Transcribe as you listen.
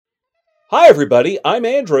Hi, everybody. I'm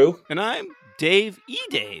Andrew. And I'm Dave E.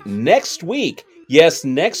 Dave. Next week,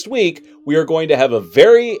 we are going to have a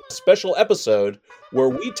very special episode where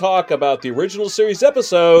we talk about the original series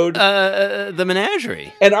episode, The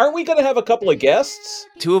Menagerie. And aren't we going to have a couple of guests?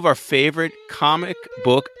 Two of our favorite comic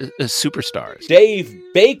book superstars. Dave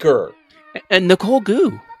Baker. And Nicole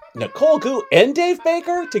Goo. Nicole Goo and Dave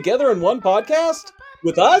Baker together in one podcast?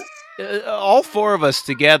 With us? All four of us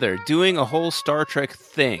together doing a whole Star Trek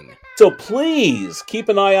thing. So please keep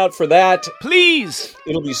an eye out for that. Please!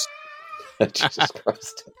 It'll be... Jesus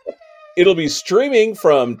Christ. It'll be streaming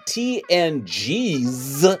from tngs.com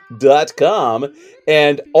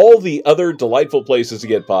and all the other delightful places to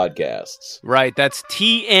get podcasts. Right, that's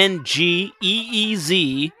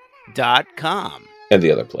tngeez.com. And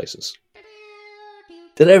the other places.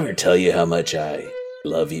 Did I ever tell you how much I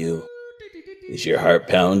love you? Is your heart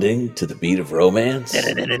pounding to the beat of romance?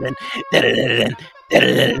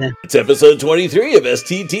 It's episode 23 of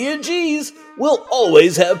STTNGs. We'll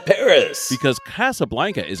always have Paris. Because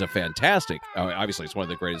Casablanca is a fantastic, obviously it's one of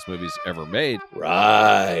the greatest movies ever made.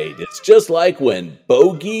 Right. It's just like when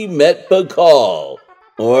Bogey met Bacall.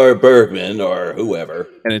 Or Bergman, or whoever.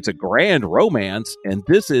 And it's a grand romance, and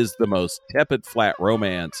this is the most tepid, flat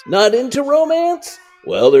romance. Not into romance?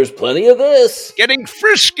 Well, there's plenty of this. Getting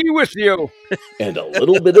frisky with you. And a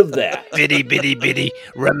little bit of that. Bitty, bitty, bitty.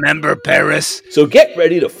 Remember Paris? So get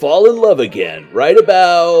ready to fall in love again right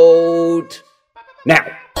about now.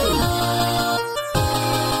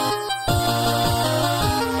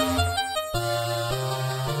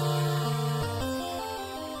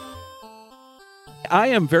 I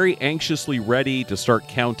am very anxiously ready to start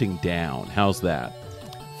counting down. How's that?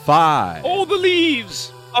 5. All the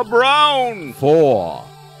leaves are brown. 4.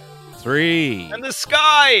 3. And the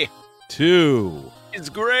sky 2. is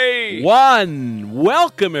gray. 1.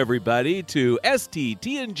 Welcome, everybody, to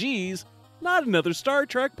STTNG's Not Another Star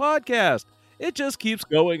Trek podcast. It just keeps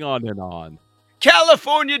going on and on.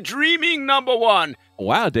 California Dreaming #1.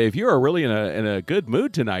 Wow, Dave, you are really in a good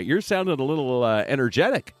mood tonight. You're sounding a little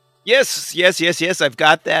energetic. Yes. I've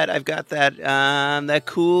got that. That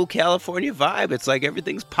cool California vibe. It's like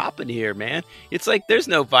everything's popping here, man. It's like there's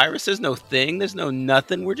no virus, there's no thing, there's no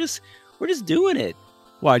nothing. We're just doing it.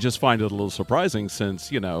 Well, I just find it a little surprising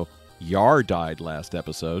since, Yar died last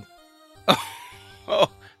episode.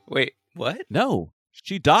 Oh, wait, what? No,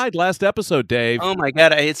 she died last episode, Dave. Oh my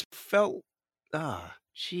God, it's felt.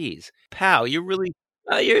 Jeez, pal, you're really.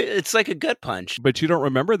 It's like a gut punch. But you don't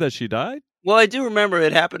remember that she died? Well, I do remember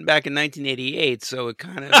it happened back in 1988, so it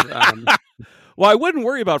kind of... Well, I wouldn't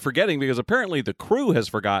worry about forgetting because apparently the crew has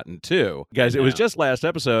forgotten too. Guys, it was just last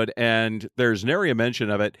episode, and there's nary a mention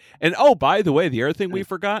of it. And oh, by the way, the other thing we've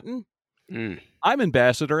forgotten, I'm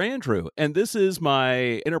Ambassador Andrew, and this is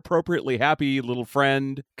my inappropriately happy little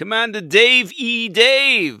friend... Commander Dave E.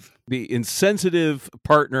 Dave! The insensitive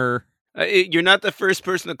partner... You're not the first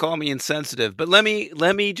person to call me insensitive, but let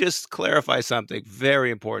me just clarify something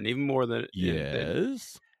very important, even more than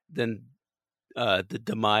than the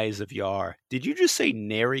demise of Yar. Did you just say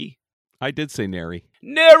nary? I did say nary.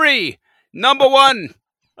 Nary #1.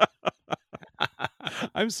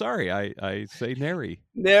 I'm sorry, I say nary.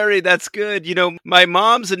 Nary, that's good. My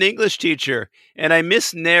mom's an English teacher, and I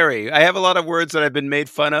miss nary. I have a lot of words that I've been made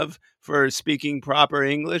fun of for speaking proper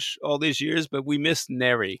English all these years, but we miss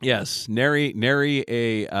nary. Yes, nary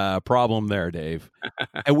a problem there, Dave.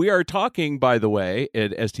 And we are talking, by the way,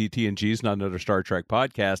 at STTNG's Not Another Star Trek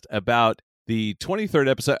podcast about the 23rd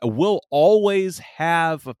episode. We'll always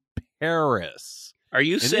have Paris. Are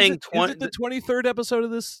you saying is it the 23rd episode of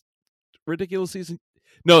this ridiculous season?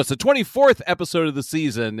 No, it's the 24th episode of the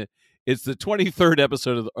season. It's the 23rd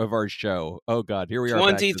episode of our show. Oh, God, here we are.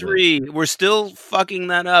 23. We're still fucking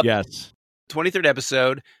that up. Yes. 23rd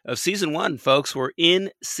episode of season 1, folks. We're in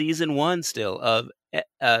season 1 still of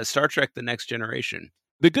Star Trek The Next Generation.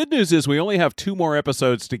 The good news is we only have 2 more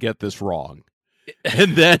episodes to get this wrong.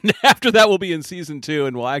 And then after that, we'll be in season 2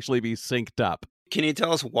 and we'll actually be synced up. Can you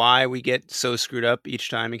tell us why we get so screwed up each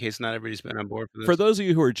time in case not everybody's been on board for this? For those of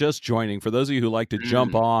you who are just joining, for those of you who like to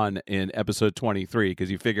jump on in episode 23,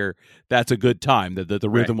 because you figure that's a good time, that the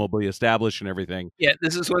rhythm will be established and everything. Yeah,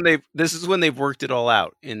 this is when they've worked it all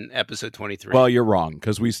out in episode 23. Well, you're wrong,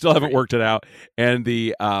 because we still haven't worked it out. And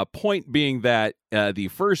the point being that the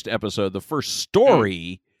first episode, the first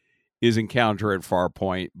story is Encounter at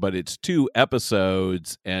Farpoint, but it's 2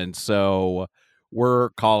 episodes, and so... we're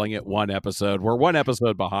calling it 1 episode. We're 1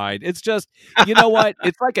 episode behind. It's just, you know what?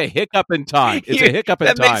 It's like a hiccup in time. It's a hiccup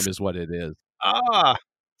in time is what it is.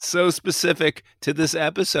 So specific to this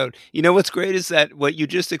episode. You know what's great is that what you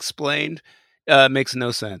just explained makes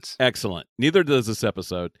no sense. Excellent. Neither does this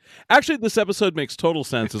episode. Actually, this episode makes total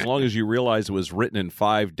sense as long as you realize it was written in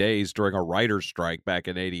 5 days during a writer's strike back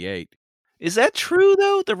in '88. Is that true,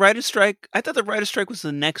 though? The writer's strike? I thought the writer's strike was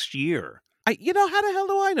the next year. How the hell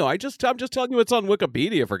do I know? I'm just telling you what's on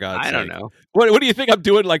Wikipedia, for God's sake. I don't know. What do you think I'm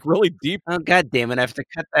doing, like, really deep? Oh, God damn it. I have to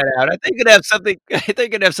cut that out. I think you'd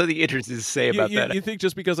have something interesting to say about that. You think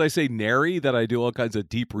just because I say nary that I do all kinds of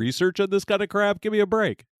deep research on this kind of crap? Give me a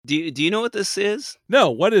break. Do you know what this is? No,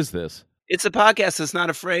 what is this? It's a podcast that's not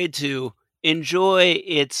afraid to enjoy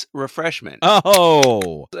its refreshment.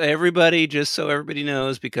 Oh! Everybody, just so everybody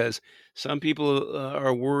knows, because some people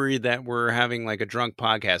are worried that we're having like a drunk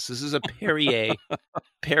podcast. This is a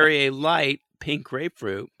Perrier Light pink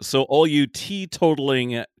grapefruit. So all you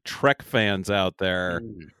teetotaling Trek fans out there,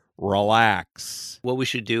 relax. What we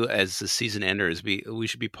should do as the season enters, we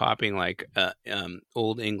should be popping like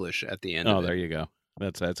Old English at the end. Oh, there you go.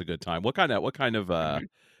 That's a good time. What kind of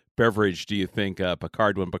beverage do you think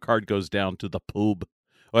Picard, when Picard goes down to the pub?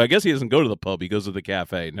 Well, I guess he doesn't go to the pub. He goes to the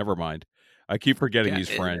cafe. Never mind. I keep forgetting he's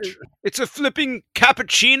French. It's a flipping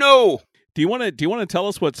cappuccino. Do you want to tell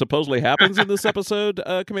us what supposedly happens in this episode,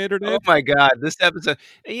 Commander Dave? Oh my God, this episode!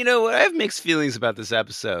 You know what? I have mixed feelings about this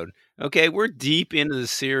episode. Okay, we're deep into the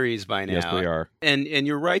series by now. Yes, we are. And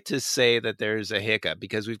you're right to say that there's a hiccup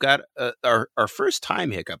because we've got our first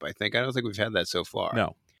time hiccup. I don't think we've had that so far.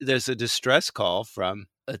 No, there's a distress call from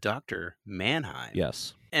a Dr. Mannheim.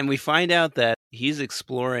 Yes, and we find out that he's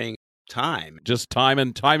exploring time. Just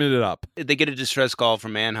timing it up. They get a distress call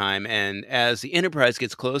from Mannheim, and as the Enterprise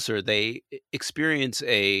gets closer, they experience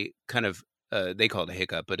a kind of they call it a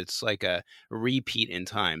hiccup, but it's like a repeat in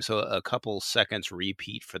time. So a couple seconds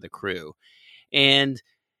repeat for the crew. And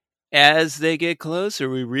as they get closer,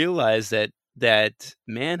 we realize that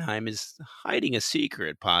Mannheim is hiding a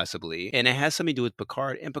secret, possibly, and it has something to do with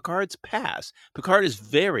Picard and Picard's past. Picard is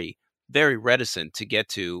very, very reticent to get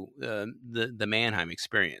to the Mannheim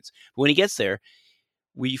experience. When he gets there,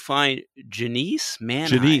 we find Janice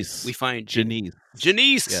Mannheim. We find Janice.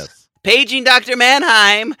 Yes. Paging Dr.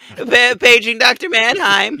 Mannheim. Paging Dr.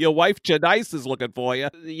 Mannheim. Your wife Janice is looking for you.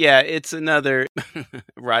 Yeah, it's another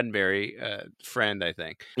Roddenberry friend, I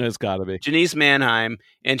think. It's got to be. Janice Mannheim,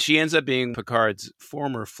 and she ends up being Picard's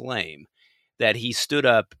former flame that he stood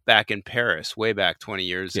up back in Paris way back 20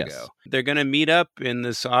 years ago. They're going to meet up in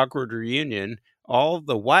this awkward reunion, all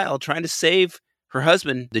the while trying to save her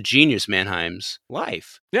husband, the genius Mannheim's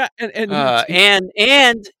life. Yeah, and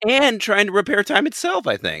trying to repair time itself,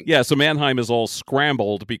 I think. Yeah, so Mannheim is all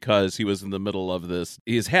scrambled because he was in the middle of this.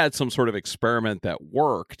 He's had some sort of experiment that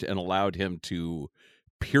worked and allowed him to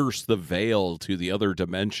pierce the veil to the other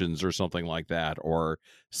dimensions or something like that, or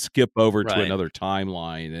skip over to another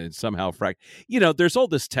timeline and somehow there's all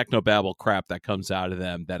this technobabble crap that comes out of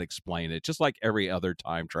them that explain it, just like every other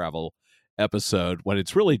time travel episode, when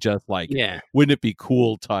it's really just like, wouldn't it be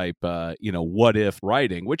cool type what if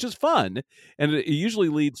writing, which is fun, and it usually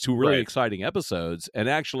leads to really exciting episodes. And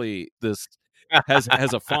actually this has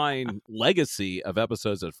a fine legacy of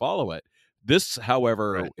episodes that follow it. This,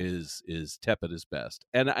 however, is tepid as best,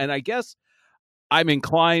 and I guess I'm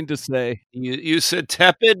inclined to say you said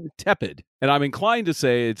tepid, and I'm inclined to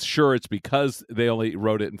say it's because they only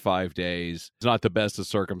wrote it in 5 days. It's not the best of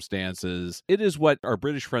circumstances. It is what our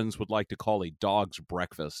British friends would like to call a dog's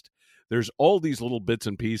breakfast. There's all these little bits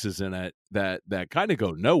and pieces in it that kind of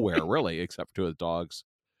go nowhere really, except to a dog's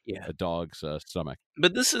stomach.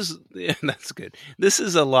 But this is that's good. This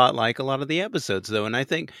is a lot like a lot of the episodes, though, and I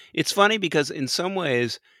think it's funny because in some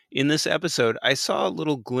ways, in this episode, I saw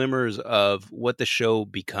little glimmers of what the show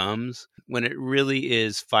becomes when it really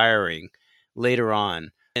is firing later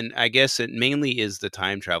on. And I guess it mainly is the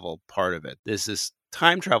time travel part of it. There's this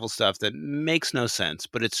time travel stuff that makes no sense,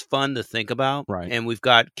 but it's fun to think about. Right. And we've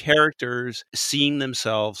got characters seeing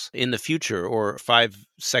themselves in the future or 5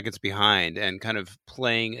 seconds behind and kind of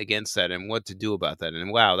playing against that and what to do about that.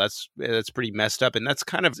 And wow, that's pretty messed up. And that's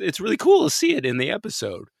it's really cool to see it in the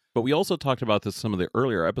episode. But we also talked about this in some of the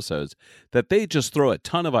earlier episodes, that they just throw a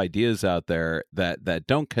ton of ideas out there that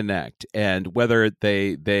don't connect. And whether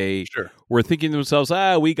they were thinking to themselves,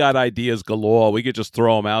 we got ideas galore, we could just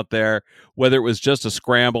throw them out there. Whether it was just a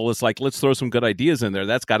scramble, it's like, let's throw some good ideas in there.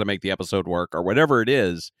 That's got to make the episode work, or whatever it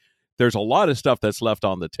is. There's a lot of stuff that's left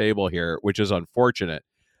on the table here, which is unfortunate.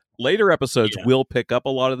 Later episodes will pick up a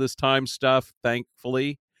lot of this time stuff,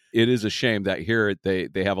 thankfully. It is a shame that here they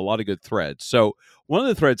have a lot of good threads. So one of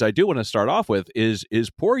the threads I do want to start off with is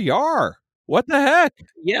poor Yar. What the heck?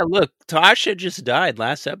 Yeah, look, Tasha just died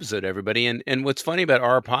last episode, everybody. And what's funny about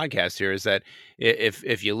our podcast here is that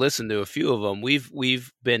if you listen to a few of them,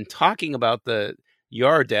 we've been talking about the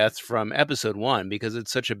Yar death from episode 1 because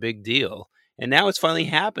it's such a big deal. And now it's finally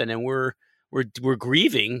happened, and we're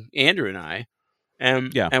grieving, Andrew and I.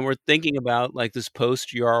 And we're thinking about like this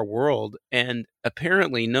post-Yar world, and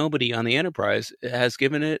apparently nobody on the Enterprise has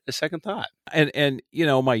given it a second thought. And you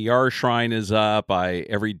know, my Yar shrine is up.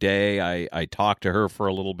 Every day I talk to her for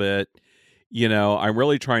a little bit. You know, I'm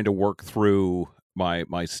really trying to work through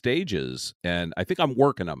my stages, and I think I'm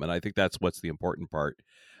working them, and I think that's what's the important part.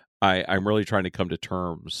 I'm really trying to come to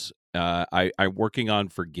terms. I'm working on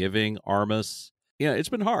forgiving Armus. Yeah, it's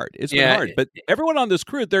been hard. It's been hard. But everyone on this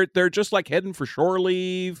crew, they're just like heading for shore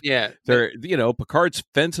leave. Yeah. They're, you know, Picard's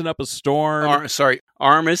fencing up a storm.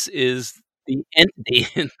 Armus is the entity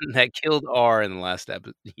that killed R in the last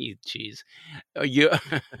episode. Jeez.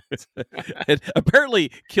 It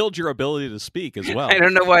apparently killed your ability to speak as well. I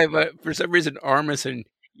don't know why, but for some reason Armus and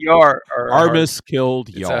Yar are Armus killed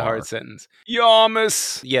Yar. It's a hard sentence.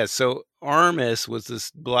 Yarmus. Yeah, so Armus was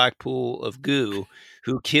this black pool of goo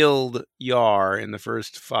who killed Yar in the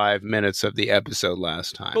first 5 minutes of the episode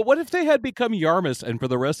last time. But what if they had become Yarmus, and for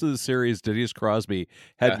the rest of the series, Denise Crosby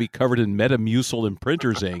had to be covered in Metamucil and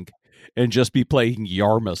printer's ink and just be playing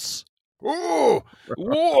Yarmus? Oh,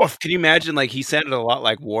 Worf! Can you imagine? Like, he sounded a lot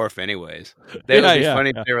like Worf, anyways. That would be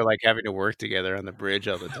funny if they were like having to work together on the bridge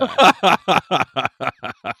all the time.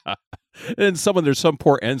 And there's some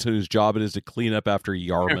poor ensign whose job it is to clean up after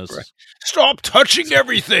Yarmus. Right. Stop touching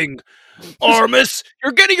everything, Armus!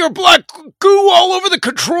 You're getting your black goo all over the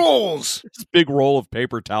controls. This big roll of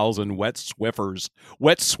paper towels and wet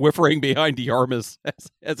swiffering behind Yarmus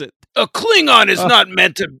as it. A Klingon is not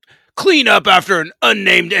meant to clean up after an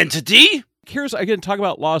unnamed entity. Here's, again, talk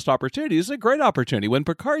about lost opportunity. This is a great opportunity. When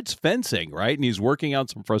Picard's fencing, right, and he's working out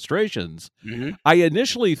some frustrations, I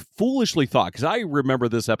initially foolishly thought, because I remember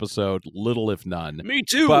this episode little if none. Me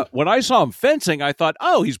too. But when I saw him fencing, I thought,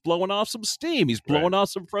 oh, he's blowing off some steam. He's blowing off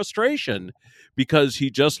some frustration because he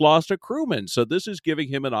just lost a crewman. So this is giving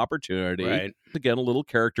him an opportunity. Again, a little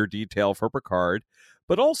character detail for Picard.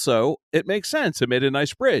 But also, it makes sense. It made a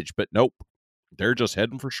nice bridge. But nope, they're just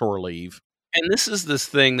heading for shore leave. And this is this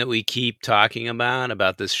thing that we keep talking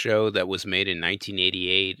about this show that was made in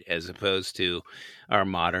 1988, as opposed to our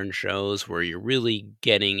modern shows where you're really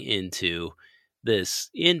getting into this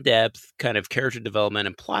in-depth kind of character development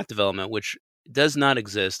and plot development, which does not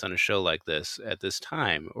exist on a show like this at this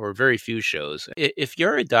time, or very few shows. If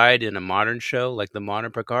Yara died in a modern show, like the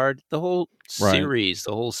modern Picard, the whole series,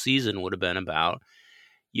 the whole season would have been about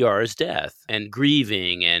Yara's death and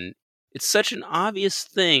grieving, and it's such an obvious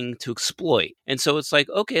thing to exploit. And so it's like,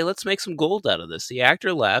 okay, let's make some gold out of this. The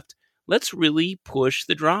actor left. Let's really push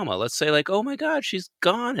the drama. Let's say like, oh my God, she's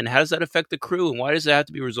gone. And how does that affect the crew? And why does it have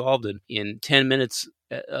to be resolved in 10 minutes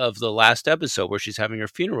of the last episode where she's having her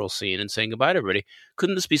funeral scene and saying goodbye to everybody?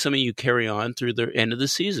 Couldn't this be something you carry on through the end of the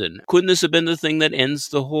season? Couldn't this have been the thing that ends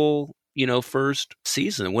the whole, first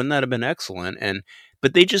season? Wouldn't that have been excellent?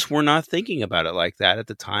 But they just were not thinking about it like that at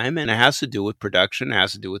the time. And it has to do with production. It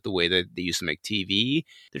has to do with the way that they used to make TV.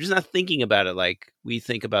 They're just not thinking about it like we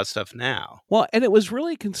think about stuff now. Well, and it was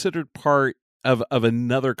really considered part of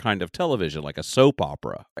another kind of television, like a soap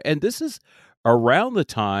opera. And this is around the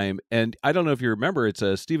time, and I don't know if you remember, it's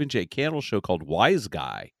a Stephen J. Cannell show called Wise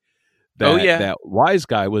Guy. That Wise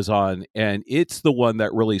Guy was on, and it's the one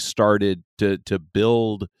that really started to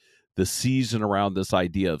build the season around this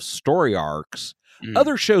idea of story arcs.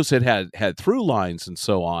 Other shows had through lines and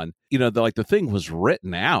so on. The thing was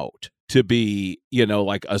written out to be,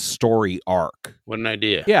 like a story arc. What an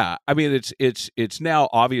idea. Yeah. I mean, it's now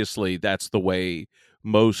obviously that's the way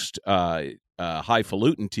most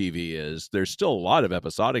highfalutin TV is. There's still a lot of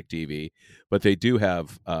episodic TV, but they do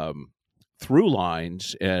have through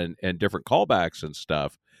lines and different callbacks and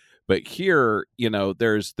stuff. But here,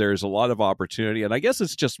 there's a lot of opportunity, and I guess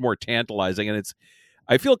it's just more tantalizing. And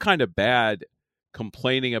I feel kind of bad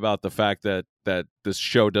complaining about the fact that this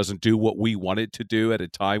show doesn't do what we want it to do at a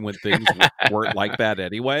time when things weren't like that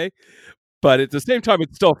anyway. But at the same time,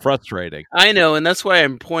 it's still frustrating. I know, and that's why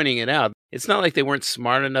I'm pointing it out. It's not like they weren't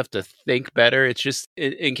smart enough to think better. It's just,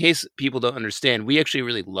 in case people don't understand, we actually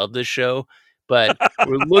really love this show, but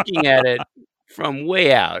we're looking at it from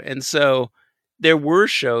way out. And so there were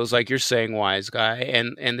shows, like you're saying, Wise Guy,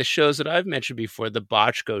 and the shows that I've mentioned before, the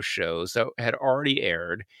Bochco shows that had already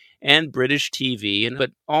aired, and British TV,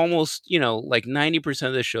 but almost, like 90%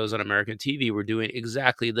 of the shows on American TV were doing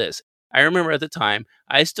exactly this. I remember at the time,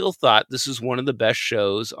 I still thought this was one of the best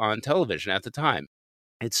shows on television at the time.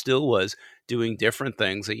 it still was doing different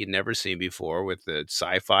things that you'd never seen before with the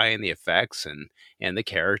sci-fi and the effects and the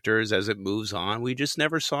characters as it moves on. We just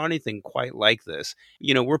never saw anything quite like this.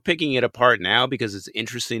 We're picking it apart now because it's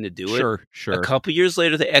interesting to do it. Sure. A couple years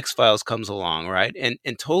later, the X-Files comes along, right? And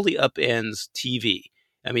totally upends TV.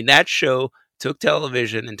 I mean, that show took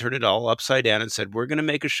television and turned it all upside down and said, we're going to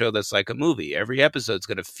make a show that's like a movie. Every episode's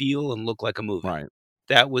going to feel and look like a movie. Right.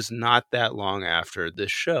 That was not that long after the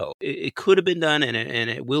show. It could have been done, and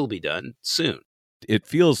it will be done soon. It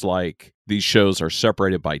feels like these shows are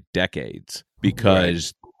separated by decades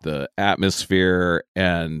because the atmosphere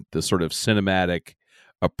and the sort of cinematic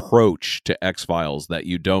approach to X-Files that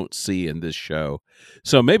you don't see in this show.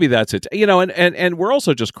 So maybe that's it. And we're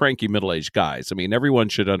also just cranky middle-aged guys. I mean, everyone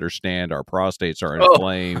should understand our prostates are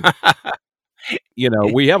inflamed.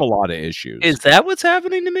 We have a lot of issues. Is that what's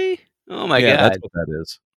happening to me? Oh my God. That's what that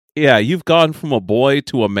is. Yeah, you've gone from a boy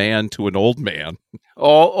to a man to an old man.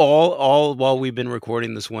 All while we've been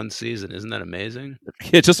recording this one season. Isn't that amazing?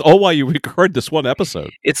 It's just all while you record this one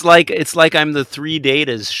episode. It's like I'm the three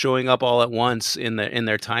Datas showing up all at once in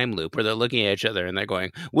their time loop where they're looking at each other and they're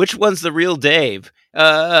going, which one's the real Dave?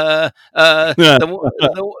 The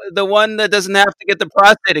one that doesn't have to get the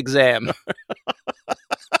prostate exam.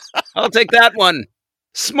 I'll take that one.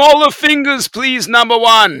 Smaller fingers, please, number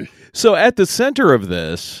one. So at the center of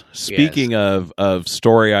this, speaking of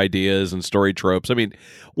story ideas and story tropes, I mean,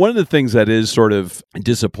 one of the things that is sort of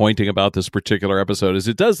disappointing about this particular episode is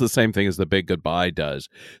it does the same thing as The Big Goodbye does.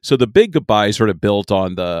 So The Big Goodbye sort of built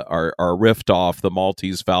on our riff off the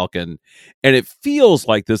Maltese Falcon, and it feels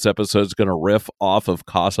like this episode is going to riff off of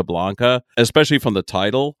Casablanca, especially from the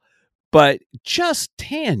title. But just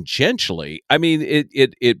tangentially, I mean,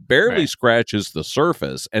 it barely scratches the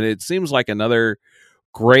surface, and it seems like another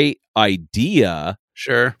great idea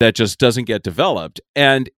that just doesn't get developed.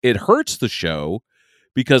 And it hurts the show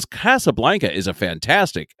because Casablanca is a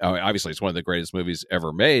fantastic, obviously it's one of the greatest movies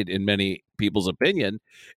ever made in many people's opinion,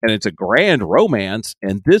 and it's a grand romance,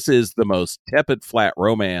 and this is the most tepid, flat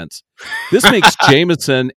romance. This makes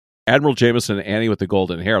Admiral Jameson and Annie with the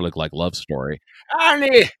golden hair look like Love Story.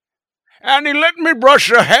 Annie, let me brush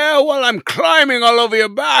your hair while I'm climbing all over your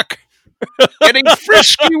back. Getting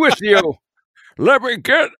frisky with you. Let me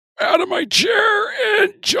get out of my chair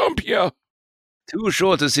and jump you. Too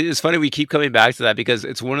short to see. It's funny we keep coming back to that because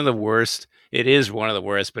it's one of the worst. It is one of the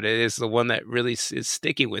worst, but it is the one that really is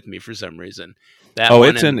sticking with me for some reason.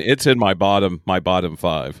 It's in my bottom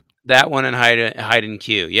 5. That one and Hide and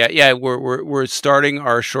Q. Yeah. We're starting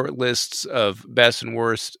our short lists of best and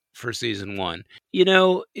worst for season 1.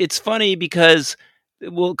 It's funny because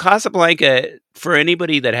Casablanca, for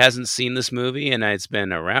anybody that hasn't seen this movie, and it's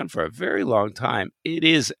been around for a very long time, it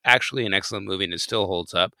is actually an excellent movie and it still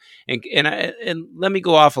holds up. And let me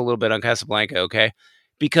go off a little bit on Casablanca, okay?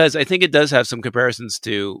 Because I think it does have some comparisons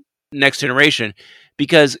to Next Generation,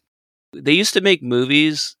 because they used to make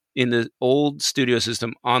movies in the old studio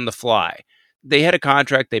system on the fly. They had a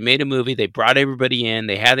contract, they made a movie, they brought everybody in,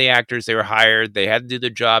 they had the actors, they were hired, they had to do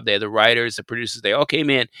their job, they had the writers, the producers, they all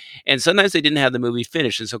came in, and sometimes they didn't have the movie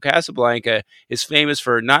finished. And so Casablanca is famous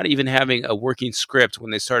for not even having a working script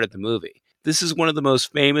when they started the movie. This is one of the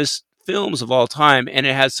most famous films of all time, and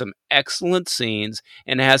it has some excellent scenes,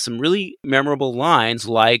 and it has some really memorable lines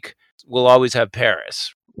like, "We'll always have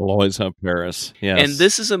Paris." We'll always have Paris, yes. And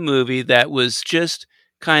this is a movie that was just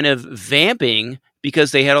kind of vamping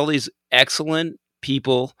because they had all these excellent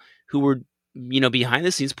people who were, behind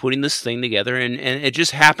the scenes putting this thing together, and it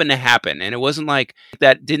just happened to happen. And it wasn't like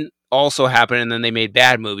that didn't also happen and then they made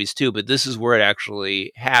bad movies too, but this is where it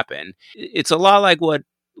actually happened. It's a lot like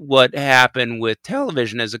what happened with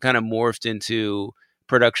television as it kind of morphed into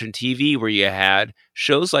production TV, where you had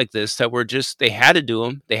shows like this that were just, they had to do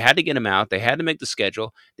them, they had to get them out, they had to make the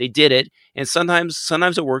schedule, they did it, and sometimes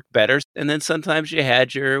it worked better, and then sometimes you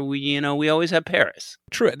had we always have Paris.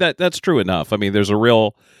 True, that's true enough. I mean, there's a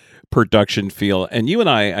real production feel, and you and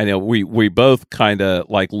I know we both kind of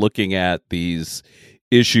like looking at these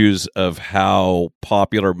issues of how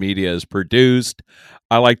popular media is produced.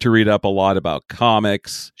 I like to read up a lot about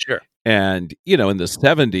comics. Sure. And, in the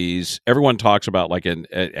 70s, everyone talks about like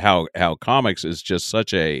how comics is just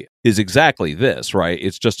is exactly this, right?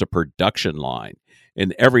 It's just a production line.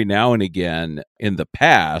 And every now and again in the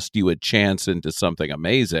past, you would chance into something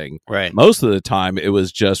amazing. Right. Most of the time, it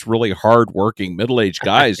was just really hardworking middle-aged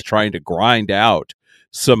guys trying to grind out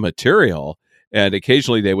some material. And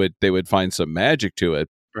occasionally they would find some magic to it.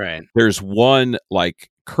 Right. There's one like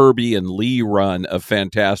Kirby and Lee run of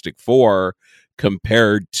Fantastic Four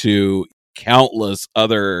compared to countless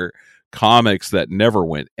other comics that never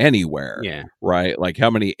went anywhere. Yeah. Right? Like how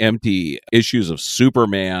many empty issues of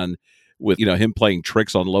Superman with, you know, him playing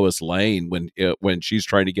tricks on Lois Lane when she's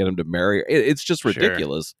trying to get him to marry her. It's just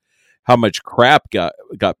ridiculous how much crap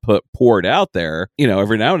got poured out there. You know,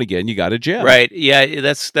 every now and again you got a gem. Right. Yeah,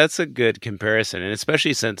 that's a good comparison. And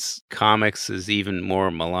especially since comics is even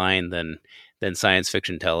more maligned than science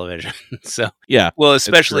fiction television. So yeah, well,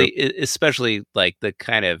 especially like the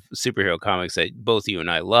kind of superhero comics that both you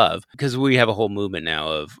and I love, because we have a whole movement now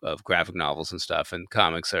of graphic novels and stuff, and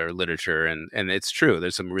comics are literature, and it's true.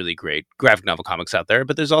 There's some really great graphic novel comics out there,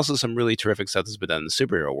 but there's also some really terrific stuff that's been done in the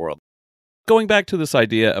superhero world. Going back to this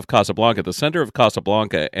idea of Casablanca, the center of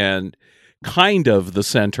Casablanca, and kind of the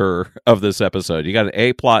center of this episode, you got an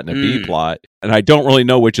A plot and a B plot, and I don't really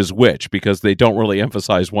know which is which because they don't really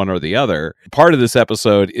emphasize one or the other. Part of this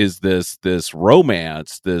episode is this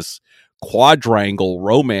romance, this quadrangle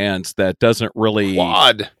romance that doesn't really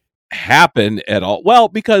happen at all. Well,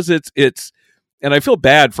 because it's and I feel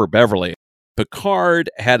bad for Beverly. Picard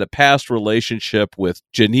had a past relationship with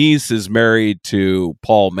Janice, is married to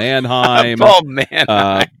Paul Mannheim. Paul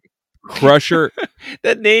Mannheim. Crusher.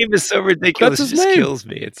 That name is so ridiculous. That's his it just name. Kills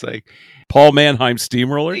me. It's like Paul Mannheim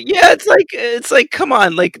Steamroller. Yeah, it's like come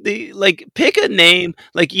on, pick a name.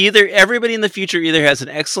 Like either everybody in the future either has an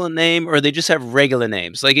excellent name or they just have regular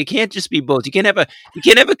names. Like it can't just be both. You can't have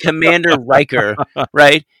a Commander Riker,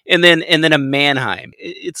 right? And then a Mannheim.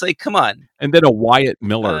 It's like come on. And then a Wyatt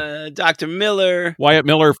Miller. Dr. Miller. Wyatt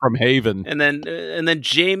Miller from Haven. And then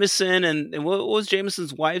Jameson and what was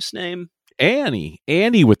Jameson's wife's name?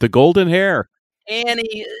 Annie with the golden hair.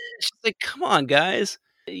 Annie. She's like, come on, guys.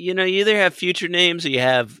 You know, you either have future names or you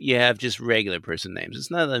have just regular person names. It's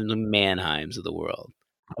not the Mannheims of the world.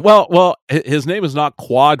 Well, his name is not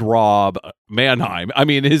Quad Rob Mannheim. I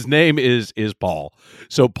mean, his name is Paul.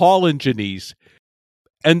 So Paul and Janice.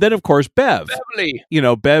 And then, of course, Beverly. You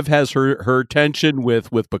know, Bev has her tension with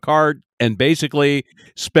Picard and basically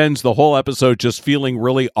spends the whole episode just feeling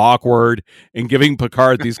really awkward and giving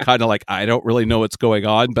Picard these kind of like, I don't really know what's going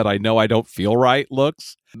on, but I know I don't feel right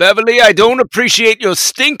looks. Beverly, I don't appreciate your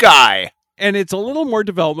stink eye. And it's a little more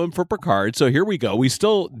development for Picard. So here we go. We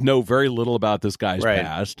still know very little about this guy's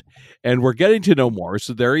past, and we're getting to know more.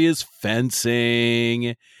 So there he is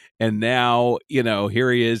fencing. And now, you know,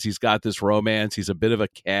 here he is. He's got this romance. He's a bit of a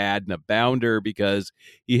cad and a bounder because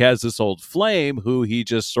he has this old flame who he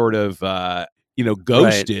just sort of,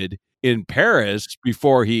 ghosted in Paris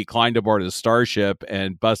before he climbed aboard his starship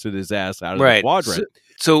and busted his ass out of the quadrant.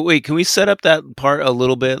 So wait, can we set up that part a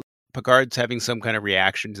little bit? Picard's having some kind of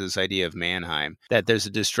reaction to this idea of Mannheim, that there's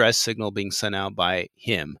a distress signal being sent out by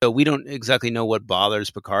him. So we don't exactly know what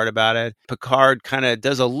bothers Picard about it. Picard kind of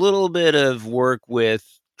does a little bit of work with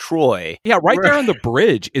Troy. Yeah, right there on the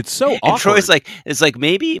bridge. It's so awkward. And Troy's like,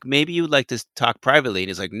 maybe you would like to talk privately. And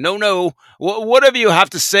he's like, no. Whatever you have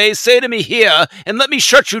to say to me here, and let me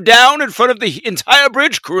shut you down in front of the entire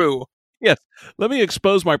bridge crew. Yes, let me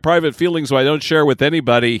expose my private feelings so I don't share with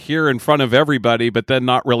anybody here in front of everybody, but then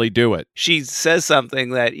not really do it. She says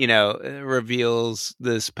something that, you know, reveals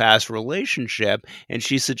this past relationship, and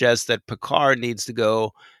she suggests that Picard needs to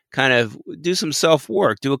go kind of do some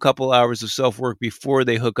self-work, do a couple hours of self-work before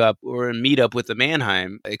they hook up or meet up with the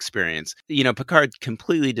Mannheim experience. You know, Picard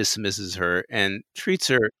completely dismisses her and treats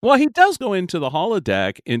her... Well, he does go into the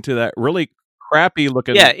holodeck, into that really crappy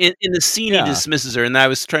looking... Yeah, in the scene he dismisses her, and I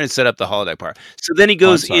was trying to set up the holodeck part. So then he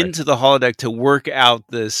goes into the holodeck to work out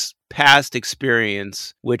this past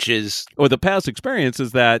experience, which is... Well, the past experience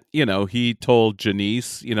is that, you know, he told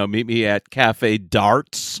Janice, you know, meet me at Cafe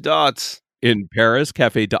Darts. In Paris,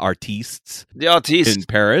 Café d'Artistes. In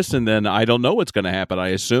Paris, and then I don't know what's going to happen. I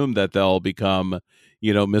assume that they'll become,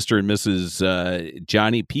 you know, Mr. and Mrs.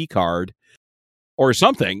 Johnny Picard or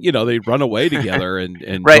something. You know, they run away together and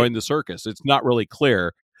join the circus. It's not really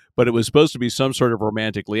clear, but it was supposed to be some sort of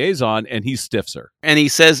romantic liaison, and he stiffs her. And he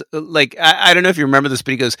says, like, I don't know if you remember this,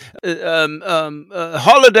 but he goes,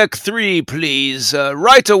 holodeck 3, please,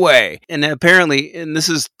 right away. And apparently, and this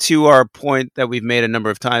is to our point that we've made a number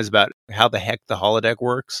of times about how the heck the holodeck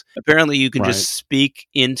works. Apparently, you can just speak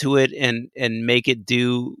into it and make it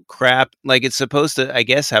do crap. Like, it's supposed to, I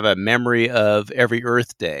guess, have a memory of every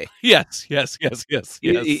Earth Day. Yes.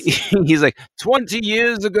 He's like, 20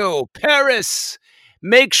 years ago, Paris.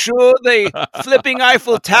 Make sure they flipping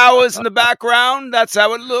Eiffel Towers in the background. That's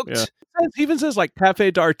how it looked. Yeah. It even says like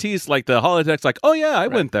Café d'Artistes, like the holodeck's like, oh yeah, I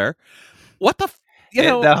went there. What the? you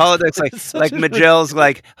know, the holodeck's like Magel's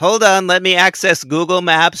like, hold on, let me access Google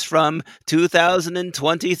Maps from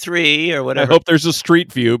 2023 or whatever. I hope there's a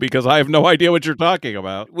street view because I have no idea what you're talking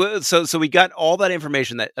about. Well, so we got all that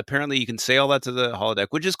information that apparently you can say all that to the holodeck,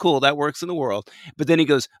 which is cool. That works in the world. But then he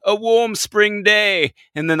goes, a warm spring day.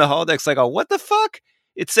 And then the holodeck's like, oh, what the fuck?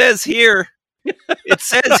 It says here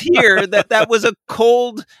that was a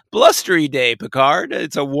cold, blustery day, Picard.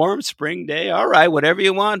 It's a warm spring day. All right, whatever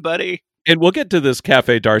you want, buddy. And we'll get to this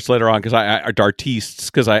Cafe Darts later on because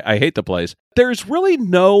I hate the place. There's really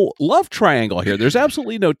no love triangle here. There's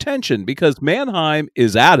absolutely no tension because Mannheim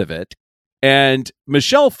is out of it. And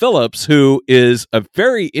Michelle Phillips, who is a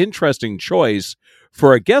very interesting choice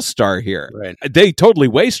for a guest star here. Right. They totally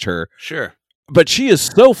waste her. Sure. But she is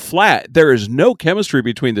so flat. There is no chemistry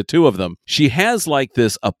between the two of them. She has like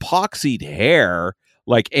this epoxied hair,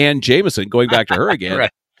 like Ann Jameson, going back to her again.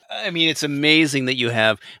 Right. I mean, it's amazing that you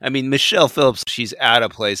have, Michelle Phillips, she's out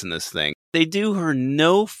of place in this thing. They do her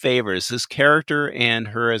no favors, this character and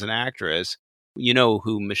her as an actress. You know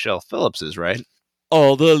who Michelle Phillips is, right?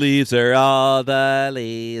 All the leaves are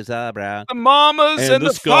brown. The mamas and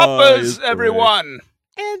the papas, everyone.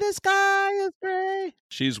 And the sky is gray.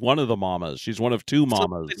 She's one of the mamas. She's one of two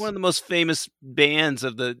mamas. Like one of the most famous bands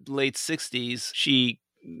of the late 60s. She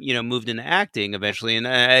moved into acting eventually, and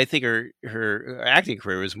I think her acting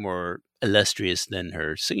career was more illustrious than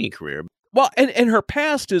her singing career. Well, and her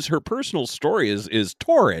past is her personal story is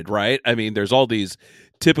torrid, right? I mean, there's all these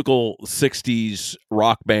typical 60s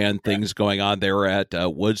rock band things going on. They were at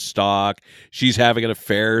Woodstock. She's having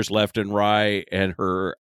affairs left and right, and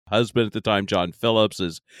her husband at the time, John Phillips,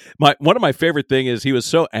 is one of my favorite thing is he was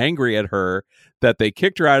so angry at her that they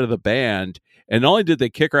kicked her out of the band. And not only did they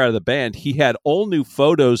kick her out of the band, he had all new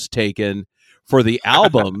photos taken for the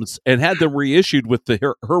albums and had them reissued with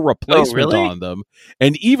her replacement on them,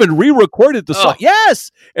 and even re-recorded the song. Yes,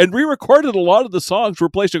 and re-recorded a lot of the songs,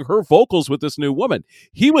 replacing her vocals with this new woman.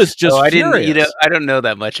 He was just furious. I don't know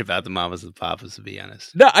that much about the Mamas and Papas, to be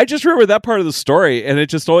honest. No, I just remember that part of the story, and it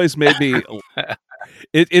just always made me.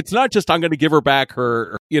 It's not just I'm going to give her back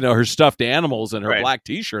her stuffed animals and her black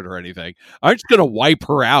T-shirt or anything. I'm just going to wipe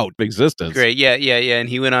her out of existence. Great, yeah. And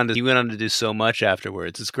he went on to do so much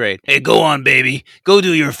afterwards. It's great. Hey, go on, baby. Go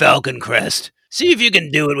do your Falcon Crest. See if you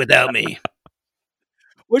can do it without me.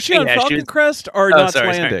 Was she on Falcon Crest or Knots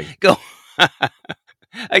Landing? Sorry. Go.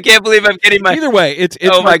 I can't believe I'm getting my... Either way, it's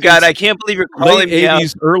oh my God, I can't believe you're calling me out.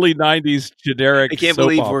 80s, early 90s generic. I can't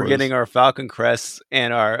believe we're getting our Falcon Crests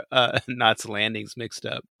and our Knots Landings mixed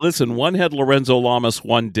up. Listen, one had Lorenzo Lamas,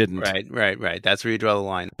 one didn't. Right. That's where you draw the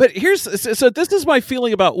line. But this is my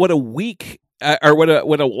feeling about what a weak or what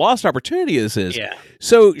a lost opportunity is. Yeah.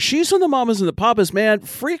 So she's on the Mamas and the Papas, man.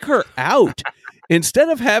 Freak her out. Instead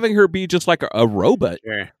of having her be just like a robot,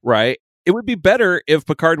 right? It would be better if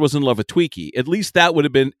Picard was in love with Twiki. At least that would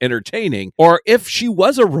have been entertaining. Or if she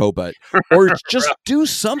was a robot. Or just do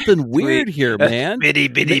something weird here, man.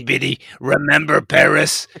 Biddy. Remember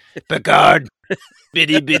Paris, Picard?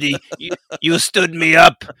 Biddy. You stood me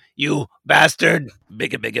up, you bastard.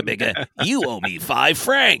 Bigga. You owe me 5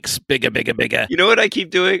 francs. Bigga. You know what I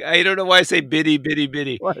keep doing? I don't know why I say biddy.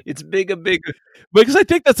 What? It's bigga. Because I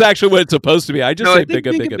think that's actually what it's supposed to be. I just say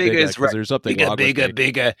bigga. Because there's something wrong with me.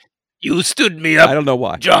 Bigga. You stood me up. I don't know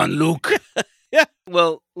why. Jean-Luc. Yeah.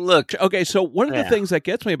 Well, look. Okay, so one of the things that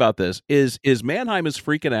gets me about this is Mannheim is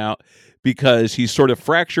freaking out because he's sort of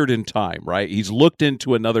fractured in time, right? He's looked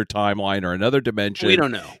into another timeline or another dimension. We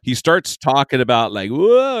don't know. He starts talking about like,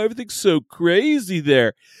 whoa, everything's so crazy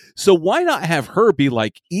there. So why not have her be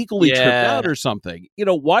like equally tripped out or something?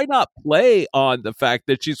 Why not play on the fact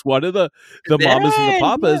that she's one of the Mamas and the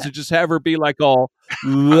Papas and just have her be like all,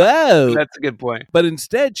 whoa. That's a good point. But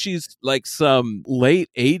instead she's like some late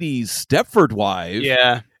 80s Stepford wife.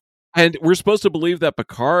 Yeah. And we're supposed to believe that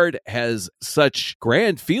Picard has such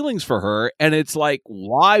grand feelings for her, and it's like,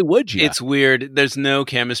 why would you? It's weird. There's no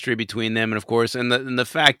chemistry between them, and of course, and the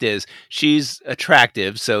fact is, she's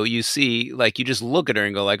attractive. So you see, like, you just look at her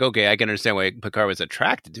and go, like, okay, I can understand why Picard was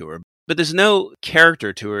attracted to her. But there's no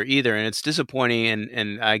character to her either, and it's disappointing.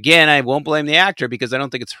 And again, I won't blame the actor because I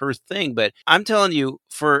don't think it's her thing. But I'm telling you,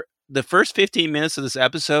 for the first 15 minutes of this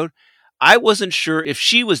episode, I wasn't sure if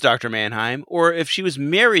she was Dr. Mannheim or if she was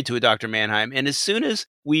married to a Dr. Mannheim. And as soon as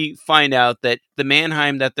we find out that the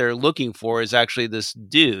Mannheim that they're looking for is actually this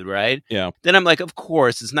dude, right? Yeah. Then I'm like, of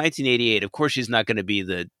course, it's 1988. Of course, she's not going to be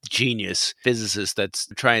the genius physicist that's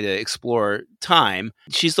trying to explore time.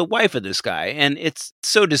 She's the wife of this guy. And it's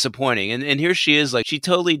so disappointing. And here she is, like, she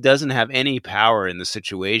totally doesn't have any power in the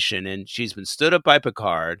situation. And she's been stood up by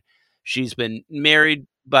Picard. She's been married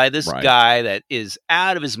by this guy that is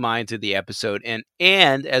out of his mind through the episode,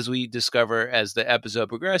 and as we discover as the episode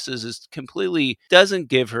progresses, is completely doesn't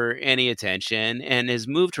give her any attention and has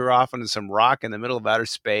moved her off onto some rock in the middle of outer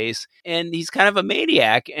space, and he's kind of a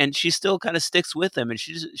maniac, and she still kind of sticks with him, and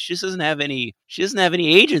she just doesn't have any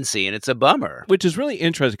agency, and it's a bummer. Which is really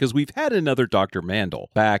interesting because we've had another Dr. Mandel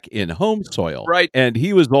back in Home Soil, right? And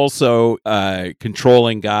he was also a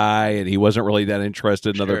controlling guy, and he wasn't really that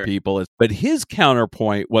interested in other people, but his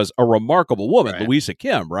counterpoint was a remarkable woman, Louisa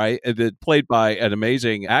Kim, right? Played by an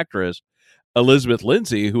amazing actress, Elizabeth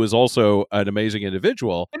Lindsay, who is also an amazing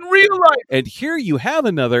individual. In real life. And here you have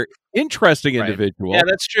another interesting individual. Yeah,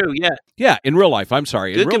 that's true. Yeah. Yeah, in real life. I'm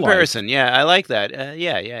sorry. Good in real comparison. Life. Yeah, I like that.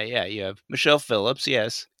 Yeah. You have Michelle Phillips,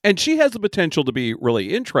 yes. And she has the potential to be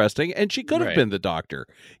really interesting, and she could have been the Doctor.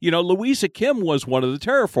 Louisa Kim was one of the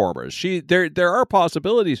terraformers. There are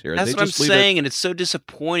possibilities here. That's what I'm saying, and it's so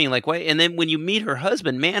disappointing. Like, why? And then when you meet her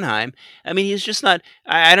husband, Mannheim, I mean, he's just not.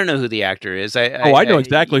 I don't know who the actor is. I know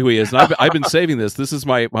exactly who he is. And I've been saving this. This is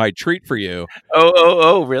my treat for you.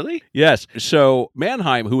 Oh, really? Yes. So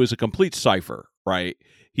Mannheim, who is a complete cipher, right?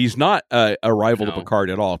 He's not a rival to Picard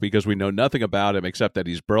at all because we know nothing about him except that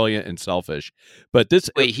he's brilliant and selfish. But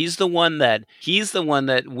he's the one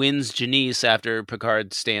that wins Janice after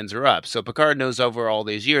Picard stands her up. So Picard knows over all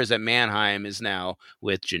these years that Mannheim is now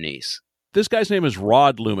with Janice. This guy's name is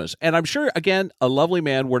Rod Loomis, and I'm sure again a lovely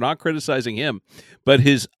man. We're not criticizing him, but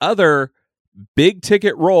his other big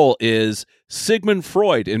ticket role is Sigmund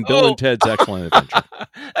Freud in Bill and Ted's Excellent Adventure.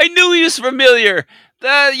 I knew he was familiar.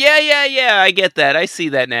 Yeah. I get that. I see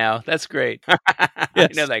that now. That's great. Yes. I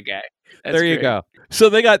know that guy. That's there you great. go. So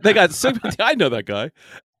they got Sigmund. I know that guy.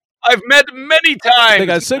 I've met many times. They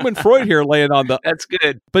got Sigmund Freud here laying on the. That's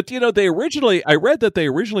good. But I read that they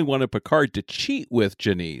originally wanted Picard to cheat with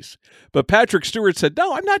Janice, but Patrick Stewart said,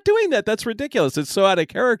 "No, I'm not doing that. That's ridiculous. It's so out of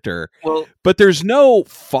character." Well, but there's no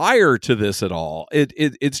fire to this at all.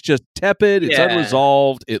 It's just tepid. It's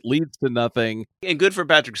unresolved. It leads to nothing. And good for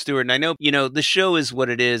Patrick Stewart. And I know the show is what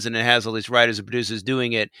it is, and it has all these writers and producers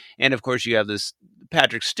doing it, and of course you have this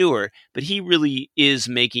Patrick Stewart, but he really is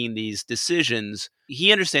making these decisions.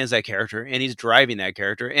 He understands that character, and he's driving that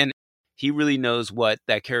character, and he really knows what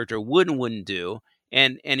that character would and wouldn't do,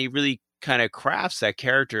 and he really kind of crafts that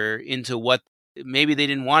character into what maybe they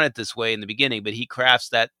didn't want it this way in the beginning, but he crafts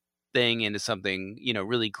that thing into something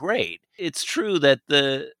really great. It's true that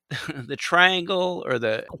the triangle or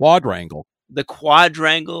the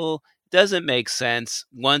quadrangle doesn't make sense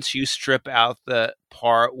once you strip out the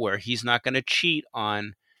part where he's not going to cheat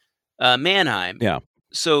on Mannheim. Yeah.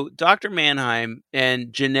 So Dr. Mannheim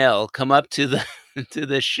and Janelle come up to the to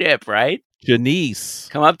the ship, right? Janice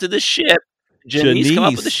come up to the ship. Janice come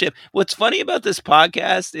up with the ship. What's funny about this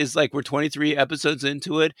podcast is we're 23 episodes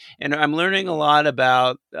into it, and I'm learning a lot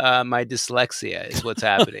about my dyslexia. Is what's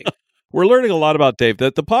happening. We're learning a lot about Dave.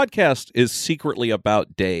 That the podcast is secretly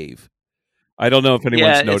about Dave. I don't know if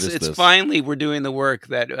anyone's noticed this. It's finally we're doing the work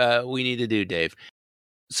that we need to do, Dave.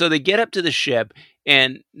 So they get up to the ship,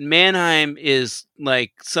 and Mannheim is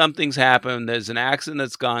like, something's happened. There's an accident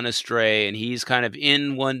that's gone astray, and he's kind of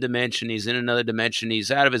in one dimension. He's in another dimension.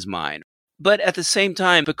 He's out of his mind. But at the same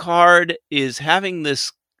time, Picard is having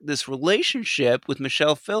this relationship with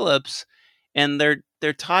Michelle Phillips, and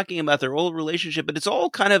they're talking about their old relationship, but it's all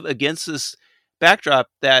kind of against this backdrop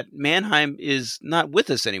that Mannheim is not with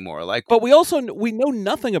us anymore. But we know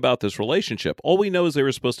nothing about this relationship. All we know is they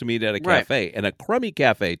were supposed to meet at a cafe, and a crummy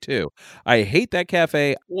cafe too. I hate that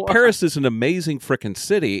cafe. Paris is an amazing frickin'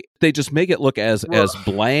 city. They just make it look as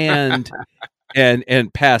bland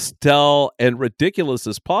and pastel and ridiculous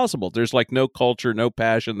as possible. There's no culture, no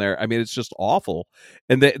passion there. I mean, it's just awful.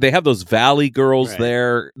 And they have those Valley girls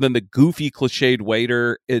there. Then the goofy cliched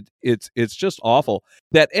waiter. It's just awful.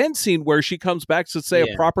 That end scene where she comes back to say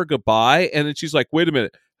a proper goodbye, and then she's like, "Wait a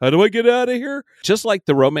minute, how do I get out of here?" Just like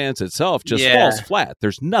the romance itself just falls flat.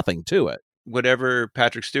 There's nothing to it. Whatever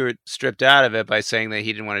Patrick Stewart stripped out of it by saying that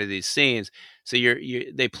he didn't want to do these scenes. So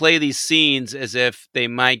they play these scenes as if they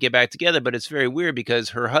might get back together, but it's very weird because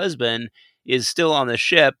her husband is still on the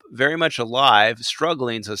ship, very much alive,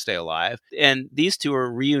 struggling to stay alive, and these two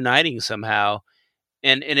are reuniting somehow,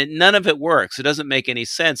 and none of it works. It doesn't make any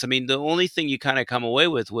sense. I mean, the only thing you kind of come away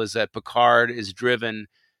with was that Picard is driven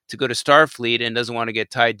to go to Starfleet and doesn't want to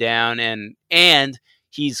get tied down, and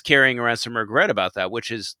he's carrying around some regret about that,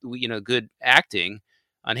 which is good acting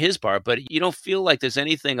on his part, but you don't feel like there's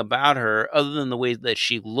anything about her other than the way that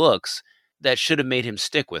she looks that should have made him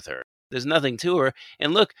stick with her. There's nothing to her.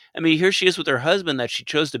 And look, I mean, here she is with her husband that she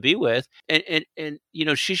chose to be with, and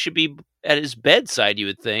she should be at his bedside, you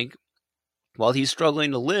would think, while he's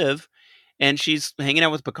struggling to live. and she's hanging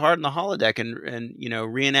out with Picard in the holodeck and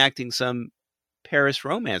reenacting some Paris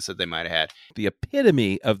romance that they might have had. The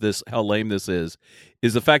epitome of this, how lame this is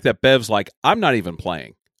the fact that Bev's like, I'm not even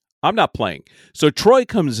playing. I'm not playing. So Troi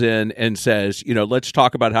comes in and says, let's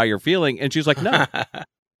talk about how you're feeling. And she's like, no,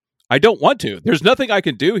 I don't want to. There's nothing I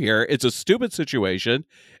can do here. It's a stupid situation.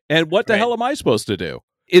 And what the hell am I supposed to do?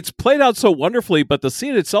 It's played out so wonderfully, but the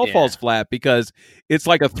scene itself falls flat because it's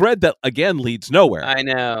like a thread that, again, leads nowhere. I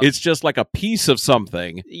know. It's just like a piece of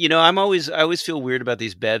something. I always feel weird about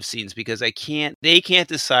these Bev scenes because they can't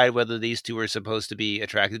decide whether these two are supposed to be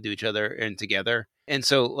attracted to each other and together. And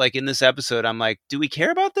so, like, in this episode, I'm like, do we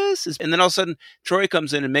care about this? And then all of a sudden, Troi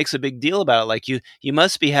comes in and makes a big deal about it. Like, you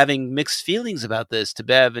must be having mixed feelings about this to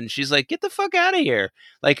Bev. And she's like, get the fuck out of here.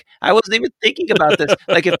 Like, I wasn't even thinking about this.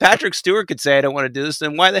 Like, if Patrick Stewart could say, I don't want to do this,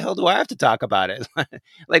 then why the hell do I have to talk about it?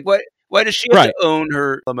 Like, why does she have to own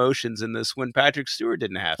her emotions in this when Patrick Stewart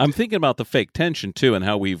didn't have to? I'm thinking about the fake tension, too, and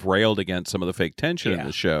how we've railed against some of the fake tension in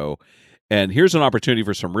the show. And here's an opportunity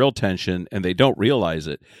for some real tension, and they don't realize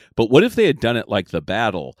it. But what if they had done it like The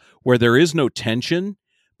Battle, where there is no tension,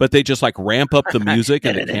 but they just like ramp up the music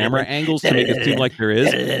and the camera angles to make it seem like there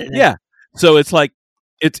is? Yeah. So it's like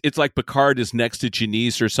Picard is next to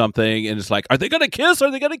Janice or something, and it's like, are they going to kiss? Are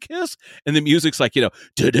they going to kiss? And the music's like, then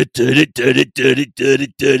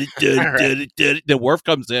Worf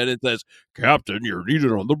comes in and says, Captain, you're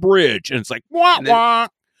needed on the bridge. And it's like, wah, wah.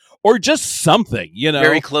 Or just something,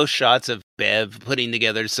 Very close shots of Bev putting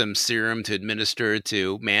together some serum to administer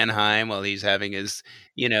to Mannheim while he's having his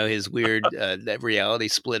weird reality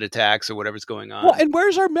split attacks or whatever's going on. Well, and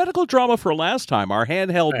where's our medical drama for last time? Our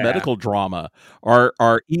handheld medical drama, our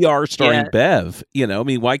ER starring Bev.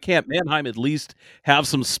 Why can't Mannheim at least have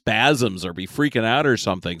some spasms or be freaking out or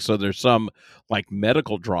something? So there's some like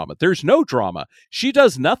medical drama. There's no drama. She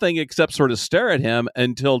does nothing except sort of stare at him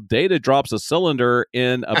until Data drops a cylinder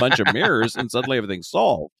in a bunch of mirrors and suddenly everything's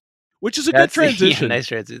solved. Which is a good transition. Nice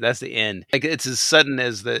transition. That's the end. Like, it's as sudden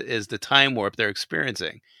as the time warp they're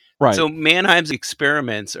experiencing. Right. So Mannheim's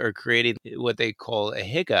experiments are creating what they call a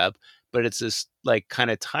hiccup, but it's this like kind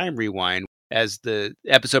of time rewind. As the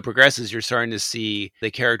episode progresses, you're starting to see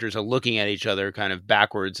the characters are looking at each other kind of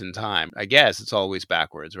backwards in time. I guess it's always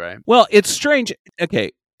backwards, right? Well, it's strange.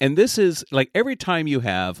 Okay. And this is like every time you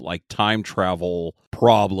have like time travel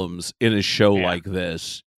problems in a show like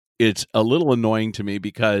this, it's a little annoying to me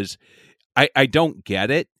because I don't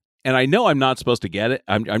get it. And I know I'm not supposed to get it.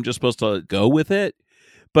 I'm just supposed to go with it.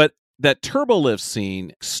 But that turbolift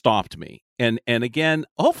scene stopped me. And again,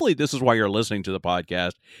 hopefully this is why you're listening to the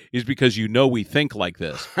podcast, is because we think like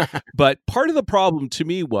this. But part of the problem to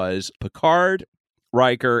me was Picard,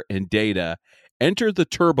 Riker, and Data enter the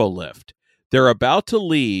turbolift. They're about to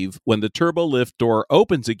leave when the turbolift door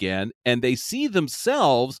opens again, and they see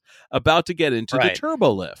themselves about to get into the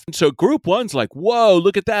turbolift. And so group one's like, whoa,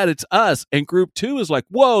 look at that, it's us. And group two is like,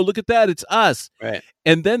 whoa, look at that, it's us. Right.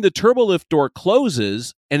 And then the turbolift door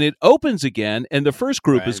closes, and it opens again, and the first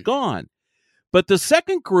group is gone. But the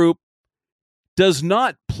second group does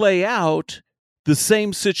not play out the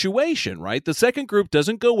same situation, right? The second group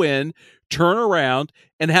doesn't go in, turn around,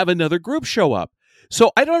 and have another group show up. So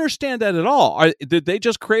I don't understand that at all. Did they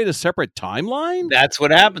just create a separate timeline? That's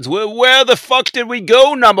what happens. Where the fuck did we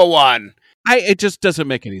go, number one? It just doesn't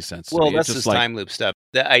make any sense to me. Well, that's just time loop stuff.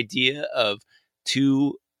 The idea of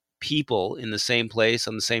two people in the same place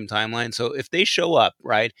on the same timeline. So if they show up,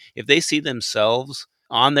 right, if they see themselves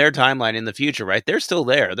on their timeline in the future, right, they're still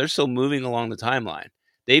there. They're still moving along the timeline.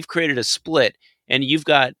 They've created a split, and you've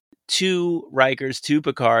got two Rikers, two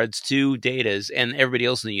Picards, two Datas, and everybody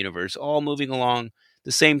else in the universe all moving along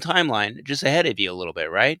the same timeline, just ahead of you a little bit,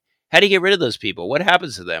 right? How do you get rid of those people? What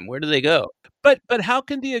happens to them? Where do they go? But how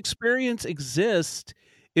can the experience exist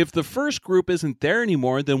if the first group isn't there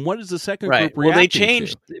anymore? Then what is the second group reacting Well, they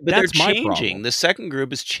changed, to? but That's they're changing. The second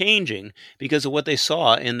group is changing because of what they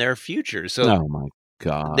saw in their future. So, oh my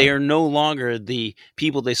God, they are no longer the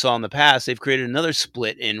people they saw in the past. They've created another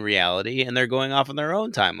split in reality, and they're going off on their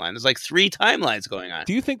own timeline. There's like 3 timelines going on.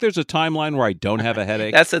 Do you think there's a timeline where I don't have a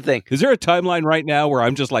headache? That's the thing. Is there a timeline right now where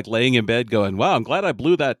I'm just like laying in bed going, wow, I'm glad I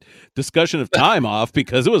blew that discussion of time off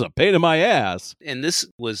because it was a pain in my ass? And this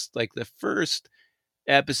was like the first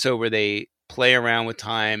episode where they play around with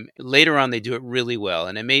time. Later on, they do it really well.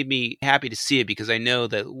 And it made me happy to see it because I know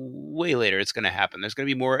that way later it's going to happen. There's going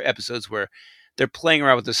to be more episodes where they're playing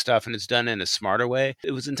around with this stuff and it's done in a smarter way.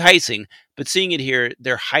 It was enticing, but seeing it here,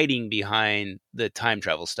 they're hiding behind the time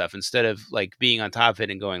travel stuff instead of like being on top of it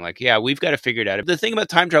and going like, yeah, we've got to figure it out. The thing about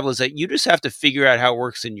time travel is that you just have to figure out how it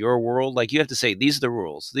works in your world. Like you have to say, these are the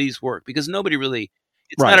rules, these work, because nobody really,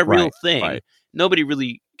 it's not a real thing. Right. Nobody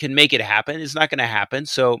really can make it happen. It's not going to happen.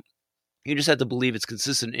 So you just have to believe it's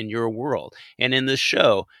consistent in your world. And in this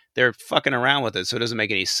show, they're fucking around with it, so it doesn't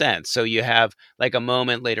make any sense. So you have like a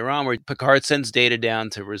moment later on where Picard sends Data down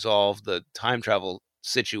to resolve the time travel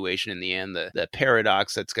situation in the end, the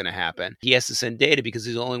paradox that's going to happen. He has to send Data because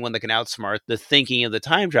he's the only one that can outsmart the thinking of the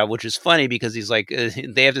time travel, which is funny because he's like,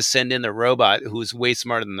 they have to send in the robot who's way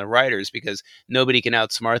smarter than the writers because nobody can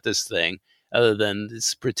outsmart this thing other than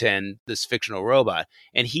this fictional robot.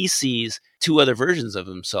 And he sees two other versions of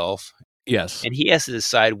himself. Yes. And he has to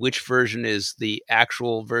decide which version is the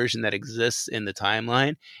actual version that exists in the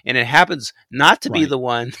timeline. And it happens not to be the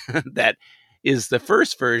one that is the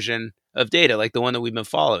first version of Data, like the one that we've been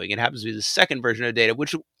following. It happens to be the second version of Data,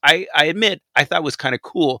 which I admit I thought was kind of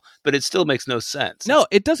cool, but it still makes no sense. No,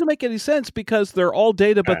 it doesn't make any sense because they're all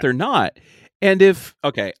Data, but they're not. And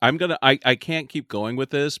I can't keep going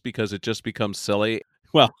with this because it just becomes silly.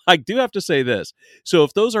 Well, I do have to say this. So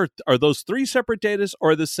if those are those three separate datas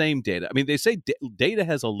or the same data? I mean, they say Data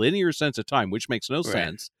has a linear sense of time, which makes no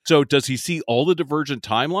sense. So does he see all the divergent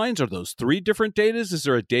timelines? Are those three different datas? Is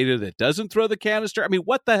there a data that doesn't throw the canister? I mean,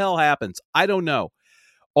 what the hell happens? I don't know.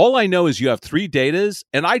 All I know is you have three datas,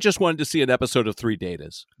 and I just wanted to see an episode of three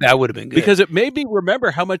datas. That would have been good. Because it made me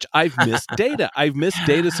remember how much I've missed Data. I've missed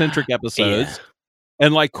Data-centric episodes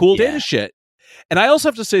and like cool Data shit. And I also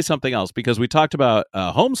have to say something else because we talked about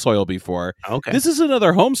Home Soil before. Okay. This is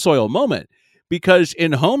another Home Soil moment because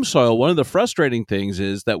in Home Soil, one of the frustrating things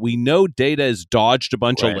is that we know Data has dodged a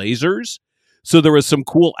bunch of lasers. So there was some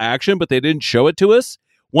cool action, but they didn't show it to us.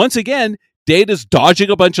 Once again, Data's dodging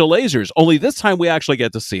a bunch of lasers. Only this time we actually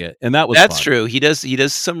get to see it. And that's fun. True. He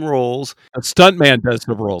does some roles. A stuntman does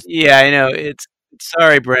some roles. Yeah, I know.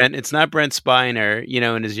 Sorry, Brent. It's not Brent Spiner.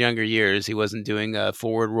 In his younger years, he wasn't doing a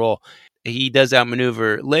forward roll. He does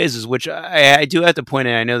outmaneuver lasers, which I do have to point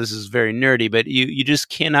out. I know this is very nerdy, but you just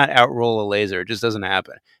cannot outroll a laser. It just doesn't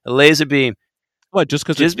happen. A laser beam. What? Just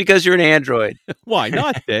because you're an android? Why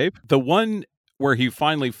not, Dave? The one where he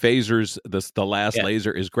finally phasers the last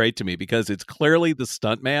laser is great to me because it's clearly the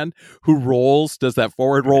stuntman who does that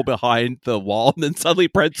forward roll behind the wall, and then suddenly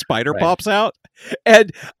Brent Spiner pops out.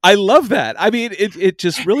 And I love that. I mean, it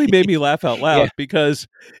just really made me laugh out loud because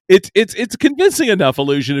it's convincing enough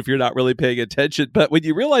illusion if you're not really paying attention. But when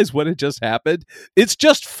you realize what had just happened, it's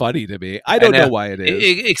just funny to me. I don't know why it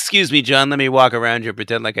is. Excuse me, John. Let me walk around you and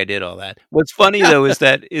pretend like I did all that. What's funny though is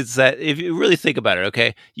that if you really think about it,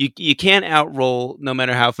 okay, you can't outroll no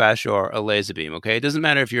matter how fast you are a laser beam. Okay, it doesn't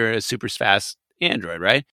matter if you're a super fast android,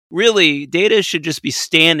 right? Really, Data should just be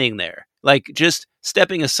standing there, like just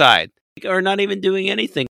stepping aside. Or not even doing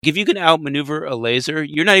anything. If you can outmaneuver a laser,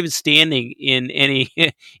 you're not even standing in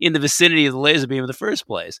the vicinity of the laser beam in the first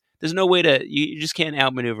place. There's no way you just can't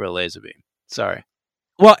outmaneuver a laser beam. Sorry.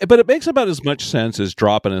 Well, but it makes about as much sense as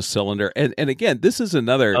dropping a cylinder. And again, this is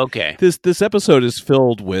another. Okay. This episode is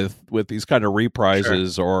filled with these kind of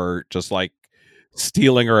reprises or just like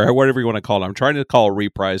stealing or whatever you want to call it. I'm trying to call a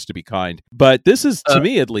reprise to be kind, but this is to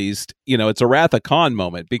me at least, it's a Wrath of Khan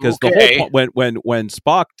moment because the whole point when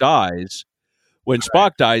Spock dies,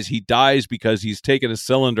 Spock dies, he dies because he's taking a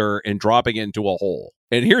cylinder and dropping it into a hole.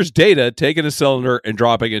 And here's Data taking a cylinder and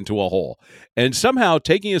dropping into a hole. And somehow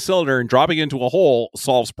taking a cylinder and dropping into a hole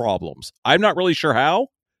solves problems. I'm not really sure how,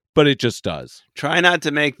 but it just does. Try not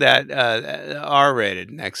to make that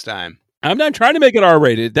R-rated next time. I'm not trying to make it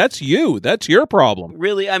R-rated. That's you. That's your problem.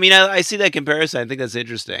 Really? I mean, I see that comparison. I think that's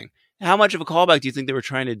interesting. How much of a callback do you think they were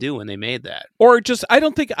trying to do when they made that? Or just, I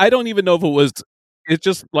don't even know if it's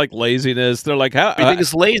just like laziness. They're like, how? You think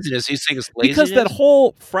it's laziness? You think it's laziness? Because that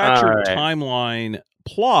whole fractured timeline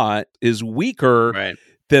plot is weaker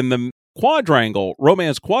than the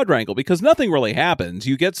romance quadrangle, because nothing really happens.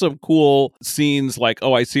 You get some cool scenes like,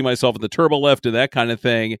 oh, I see myself in the turbo lift and that kind of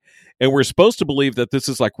thing. And we're supposed to believe that this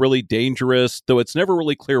is like really dangerous, though it's never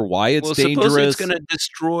really clear why it's dangerous. Supposedly it's going to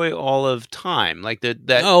destroy all of time. Like that.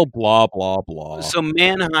 Oh, blah, blah, blah. So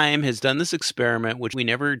Mannheim has done this experiment, which we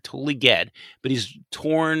never totally get, but he's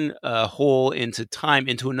torn a hole into time,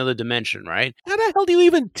 into another dimension, right? How the hell do you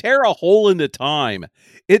even tear a hole into time?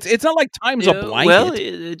 It's not like time's a blanket. Well,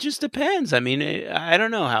 it just depends. I mean, I don't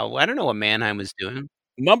know what Mannheim was doing.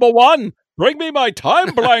 Number one, bring me my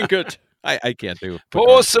time blanket. I can't do.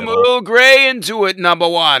 Pour some Earl Grey into it, number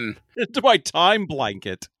one. Into my time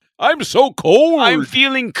blanket. I'm so cold. I'm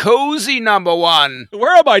feeling cozy, number one.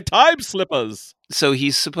 Where are my time slippers? So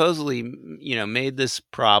he's supposedly, made this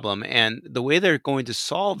problem, and the way they're going to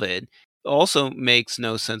solve it also makes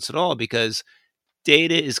no sense at all, because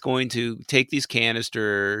Data is going to take these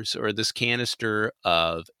canisters or this canister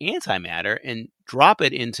of antimatter and drop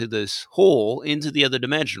it into this hole into the other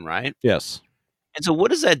dimension, right? Yes. And so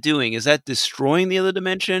what is that doing? Is that destroying the other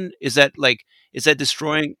dimension? Is that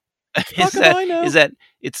destroying?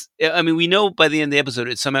 I mean, we know by the end of the episode,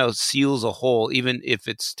 it somehow seals a hole, even if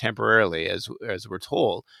it's temporarily, as we're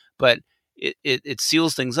told. But it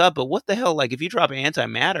seals things up. But what the hell? Like, if you drop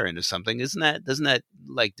antimatter into something, doesn't that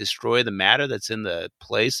like destroy the matter that's in the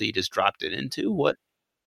place that you just dropped it into? What?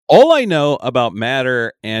 All I know about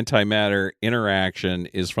matter antimatter interaction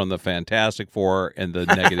is from the Fantastic Four and the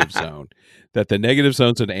Negative Zone. That the Negative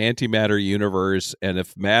Zone's an antimatter universe, and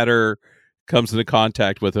if matter comes into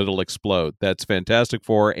contact with it, it'll explode. That's Fantastic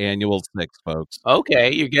Four Annual 6, folks.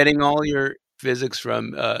 Okay, you're getting all your physics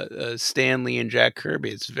from Stan Lee and Jack Kirby.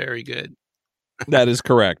 It's very good. That is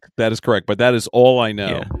correct. But that is all I know.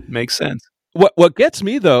 Yeah, makes sense. What gets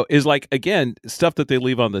me, though, is, like, again, stuff that they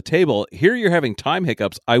leave on the table. Here you're having time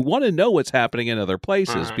hiccups. I want to know what's happening in other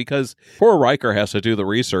places because poor Riker has to do the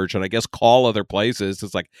research and I guess call other places.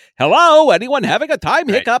 It's like, hello, anyone having a time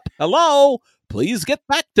hiccup? Hello, please get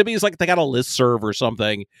back to me. It's like they got a listserv or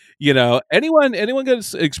something. You know, anyone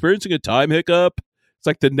experiencing a time hiccup? It's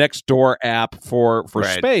like the Nextdoor app for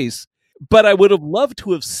space. But I would have loved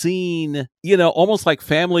to have seen, you know, almost like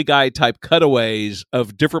Family Guy type cutaways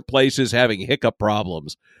of different places having hiccup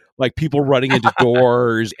problems, like people running into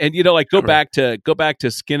doors, and, you know, like go back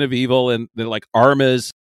to Skin of Evil and like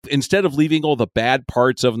Armas. Instead of leaving all the bad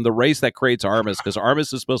parts of them, the race that creates Armas, because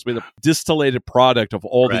Armas is supposed to be the distillated product of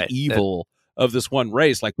all the evil of this one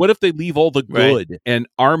race. Like, what if they leave all the good and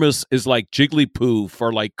Armas is like Jigglypuff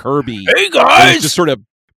or like Kirby? Hey guys, just sort of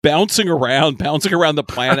bouncing around the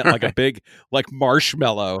planet like a big, like,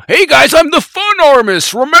 marshmallow. Hey guys, I'm the fun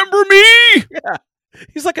Armas. Remember me? Yeah,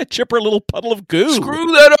 he's like a chipper little puddle of goo. Screw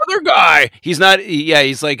that other guy. He's not. Yeah,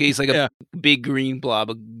 he's like a big green blob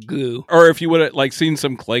of goo. Or if you would have like seen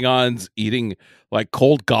some Klingons eating like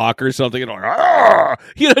cold gawk or something, and like,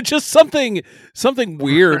 you know, just something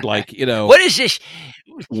weird, like, you know, what is this?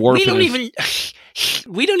 We don't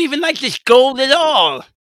even like this gold at all.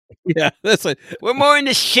 Yeah, that's it. We're more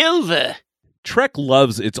into silver. Trek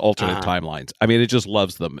loves its alternate timelines. I mean, it just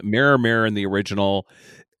loves them. Mirror in the original.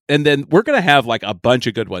 And then we're going to have like a bunch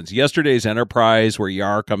of good ones. Yesterday's Enterprise, where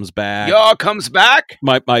Yar comes back. Yar comes back?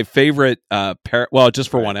 My favorite, just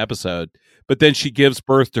for one episode. But then she gives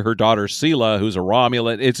birth to her daughter, Sela, who's a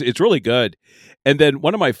Romulan. It's really good. And then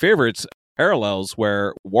one of my favorites, Parallels,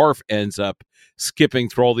 where Worf ends up skipping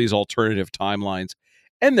through all these alternative timelines.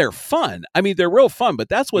 And they're fun. I mean, they're real fun, but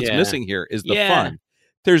that's what's missing here is the fun.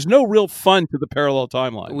 There's no real fun to the parallel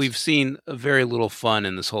timelines. We've seen very little fun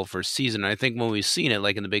in this whole first season. I think when we've seen it,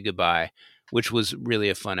 like in The Big Goodbye, which was really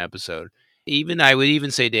a fun episode. I would even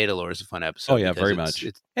say Datalore is a fun episode. Oh, yeah, very much.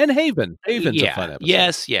 And Haven's a fun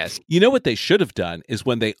episode. Yes. You know what they should have done is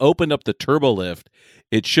when they opened up the turbo lift,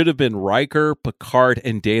 it should have been Riker, Picard,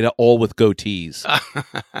 and Data all with goatees.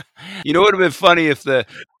 You know what would have been funny if the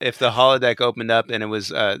holodeck opened up and it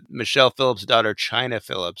was Michelle Phillips' daughter, China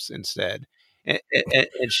Phillips, instead. And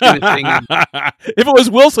she was singing. If it was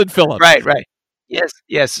Wilson Phillips. Right.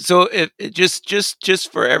 Yes. So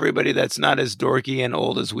just for everybody that's not as dorky and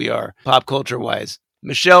old as we are, pop culture wise,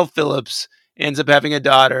 Michelle Phillips ends up having a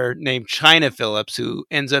daughter named China Phillips, who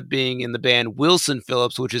ends up being in the band Wilson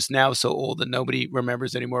Phillips, which is now so old that nobody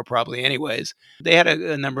remembers anymore, probably anyways. They had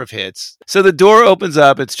a number of hits. So the door opens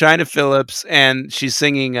up, it's China Phillips, and she's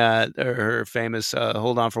singing her famous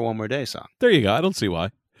Hold On for One More Day song. There you go. I don't see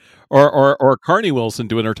why. Or Carney Wilson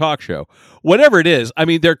doing her talk show. Whatever it is, I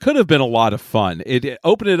mean, there could have been a lot of fun. It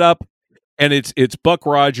opened it up, and it's Buck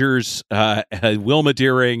Rogers, Wilma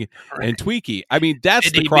Deering, and Tweaky. I mean,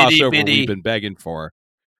 that's the crossover we've been begging for.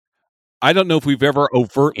 I don't know if we've ever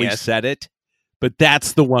overtly said it, but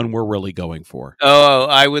that's the one we're really going for. Oh,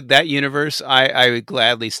 I would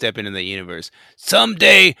gladly step into the universe.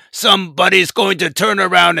 Someday, somebody's going to turn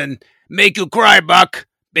around and make you cry, Buck.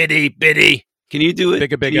 Biddy. Can you do it?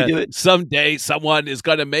 Bigga. Can you do it? Someday someone is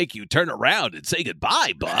going to make you turn around and say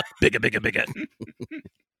goodbye, Buck. Bigga.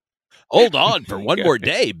 Hold on for one more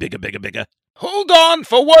day, bigga. Hold on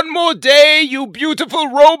for one more day, you beautiful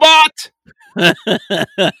robot.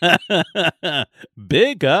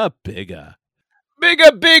 Bigga.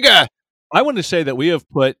 I want to say that we have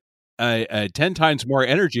put 10 times more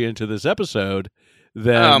energy into this episode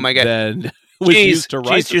than was used to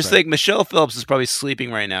write. Just think, Michelle Phillips is probably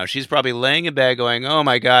sleeping right now. She's probably laying in bed going, "Oh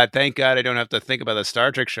my God, thank God I don't have to think about the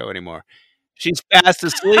Star Trek show anymore." She's fast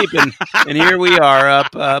asleep, and here we are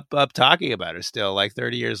up talking about her still, like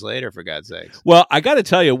 30 years later, for God's sakes. Well, I got to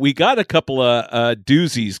tell you, we got a couple of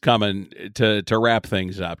doozies coming to wrap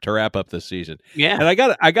things up, to wrap up this season. Yeah, and I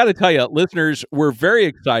got to tell you, listeners, we're very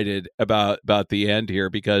excited about the end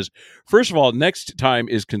here because, first of all, next time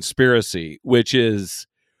is Conspiracy, which is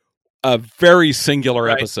a very singular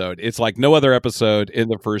episode. It's like no other episode in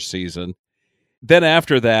the first season. Then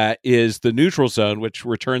after that is the Neutral Zone, which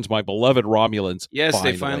returns my beloved Romulans. Yes,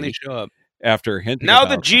 they finally show up. After hinting now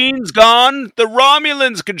about the gene's gone, the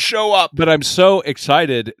Romulans can show up. But I'm so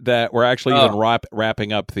excited that we're actually even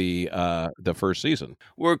wrapping up the first season.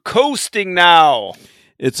 We're coasting now.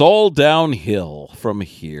 It's all downhill from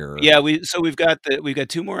here. Yeah, we've got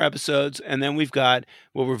 2 more episodes, and then we've got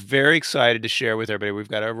what we're very excited to share with everybody. We've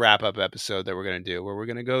got a wrap-up episode that we're going to do, where we're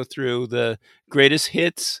going to go through the greatest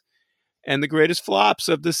hits and the greatest flops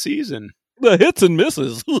of the season. The hits and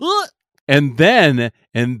misses. And then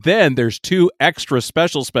there's 2 extra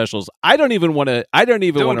specials. I don't even want to ruin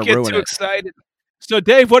it. Don't get too excited. So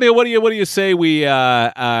Dave, what do you say we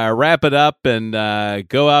wrap it up and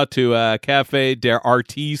go out to Cafe des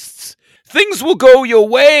Artistes? Things will go your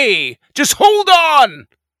way. Just hold on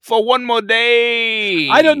for one more day.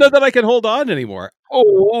 I don't know that I can hold on anymore.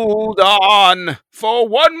 Hold on for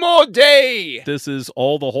one more day. This is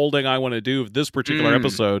all the holding I want to do of this particular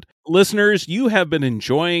episode. Listeners, you have been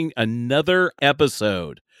enjoying another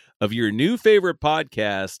episode of your new favorite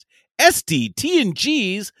podcast,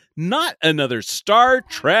 SDT&G's Not Another Star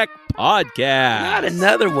Trek Podcast. Not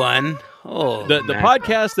another one. Oh, the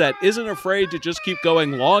podcast that isn't afraid to just keep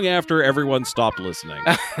going long after everyone stopped listening.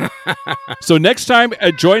 So next time,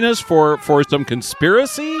 join us for some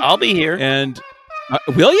Conspiracy. I'll be here. And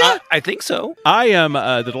will you? I think so. I am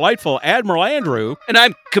the delightful Admiral Andrew. And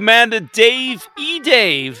I'm Commander Dave E.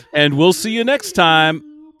 Dave. And we'll see you next time.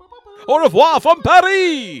 Au revoir from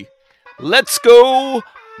Paris. Let's go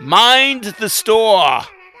mind the store.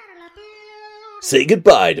 Say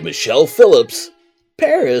goodbye to Michelle Phillips,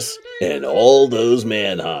 Paris, and all those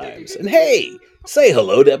Mannheims. And hey, say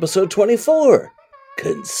hello to episode 24,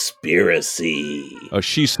 Conspiracy. Oh,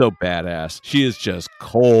 she's so badass. She is just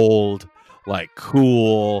cold, like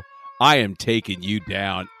cool. I am taking you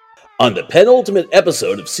down. On the penultimate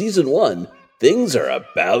episode of season 1, things are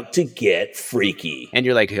about to get freaky. And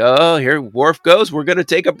you're like, oh, here Worf goes. We're going to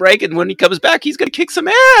take a break. And when he comes back, he's going to kick some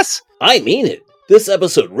ass. I mean it. This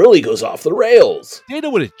episode really goes off the rails. Data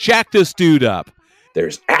would have jacked this dude up.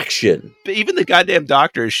 There's action. But even the goddamn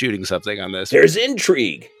doctor is shooting something on this. There's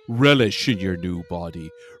intrigue. Relish in your new body.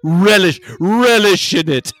 Relish in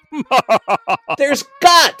it. There's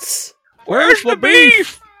guts. Where's the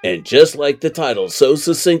beef? And just like the title so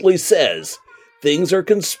succinctly says, things are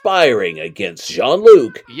conspiring against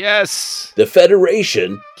Jean-Luc. Yes. The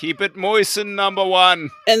Federation. Keep it moistened, number 1.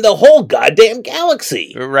 And the whole goddamn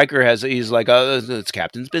galaxy. Riker he's like, oh, it's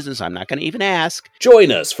Captain's business. I'm not going to even ask.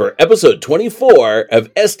 Join us for episode 24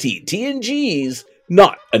 of SDT&G's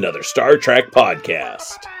Not Another Star Trek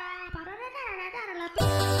Podcast.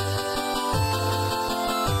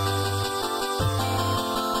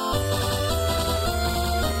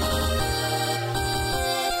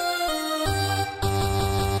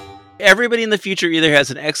 Everybody in the future either has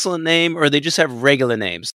an excellent name or they just have regular names.